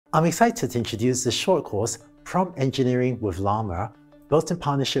I'm excited to introduce this short course, Prompt Engineering with Llama, built in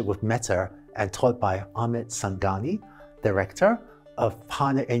partnership with Meta and taught by Amit Sanghani, Director of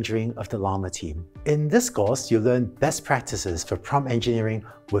Partner Engineering of the Llama team. In this course, you'll learn best practices for prompt engineering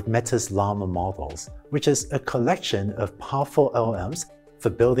with Meta's Llama models, which is a collection of powerful LLMs for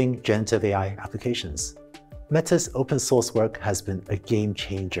building generative AI applications. Meta's open source work has been a game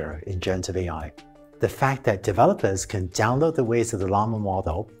changer in generative AI. The fact that developers can download the weights of the Llama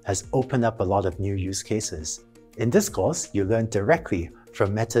model has opened up a lot of new use cases. In this course, you learn directly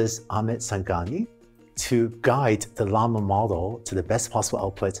from Meta's Amit Sanghani to guide the Llama model to the best possible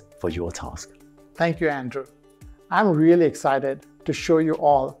output for your task. Thank you, Andrew. I'm really excited to show you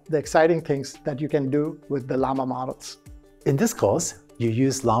all the exciting things that you can do with the Llama models. In this course, you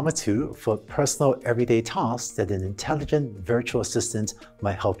use Llama 2 for personal everyday tasks that an intelligent virtual assistant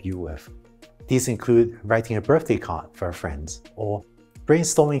might help you with. These include writing a birthday card for a friend, or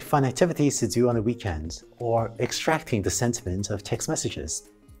brainstorming fun activities to do on the weekend, or extracting the sentiment of text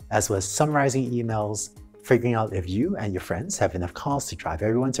messages, as well as summarizing emails, figuring out if you and your friends have enough cars to drive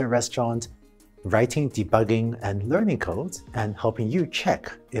everyone to a restaurant, writing, debugging, and learning code, and helping you check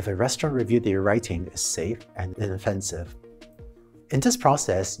if a restaurant review that you're writing is safe and inoffensive. In this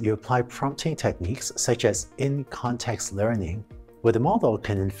process, you apply prompting techniques such as in-context learning, where the model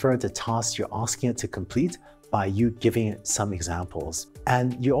can infer the tasks you're asking it to complete by you giving it some examples.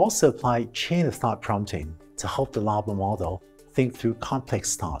 And you also apply chain-of-thought prompting to help the Llama model think through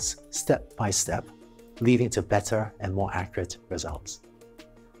complex tasks step by step, leading to better and more accurate results.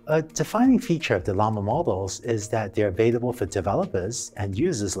 A defining feature of the Llama models is that they're available for developers and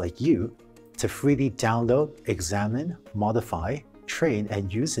users like you to freely download, examine, modify, train,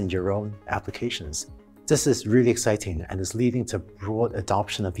 and use in your own applications. This is really exciting and is leading to broad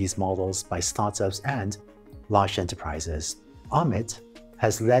adoption of these models by startups and large enterprises. Amit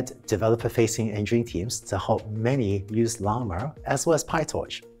has led developer-facing engineering teams to help many use Llama as well as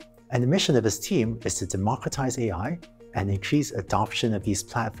PyTorch. And the mission of his team is to democratize AI and increase adoption of these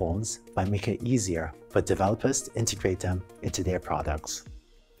platforms by making it easier for developers to integrate them into their products.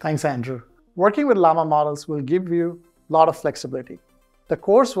 Thanks, Andrew. Working with Llama models will give you a lot of flexibility. The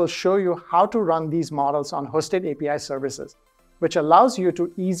course will show you how to run these models on hosted API services, which allows you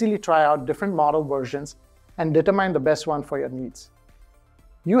to easily try out different model versions and determine the best one for your needs.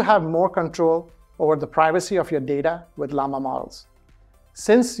 You have more control over the privacy of your data with Llama models.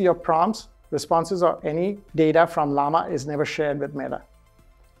 Since your prompts, responses, or any data from Llama is never shared with Meta.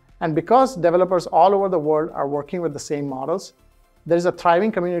 And because developers all over the world are working with the same models, there is a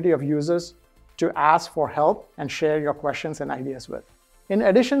thriving community of users to ask for help and share your questions and ideas with. In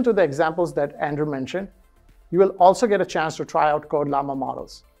addition to the examples that Andrew mentioned, you will also get a chance to try out Code Llama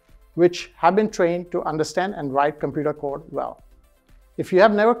models, which have been trained to understand and write computer code well. If you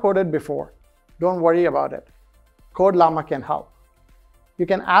have never coded before, don't worry about it. Code Llama can help. You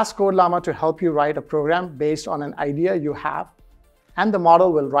can ask Code Llama to help you write a program based on an idea you have, and the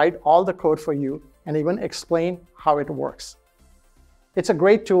model will write all the code for you and even explain how it works. It's a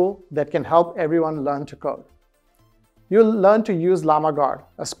great tool that can help everyone learn to code. You'll learn to use Llama Guard,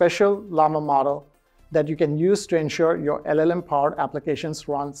 a special Llama model that you can use to ensure your LLM-powered applications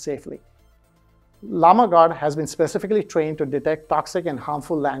run safely. Llama Guard has been specifically trained to detect toxic and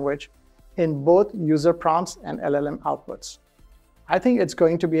harmful language in both user prompts and LLM outputs. I think it's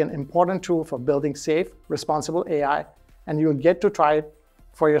going to be an important tool for building safe, responsible AI, and you'll get to try it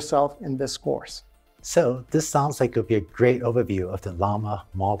for yourself in this course. So this sounds like it'll be a great overview of the Llama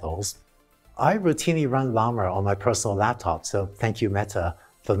models. I routinely run Llama on my personal laptop, so thank you, Meta,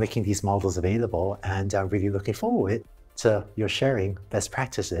 for making these models available, and I'm really looking forward to your sharing best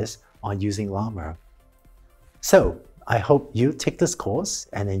practices on using Llama. So I hope you take this course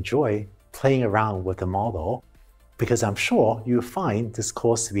and enjoy playing around with the model, because I'm sure you'll find this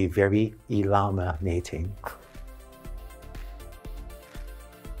course to be very Llama-nating.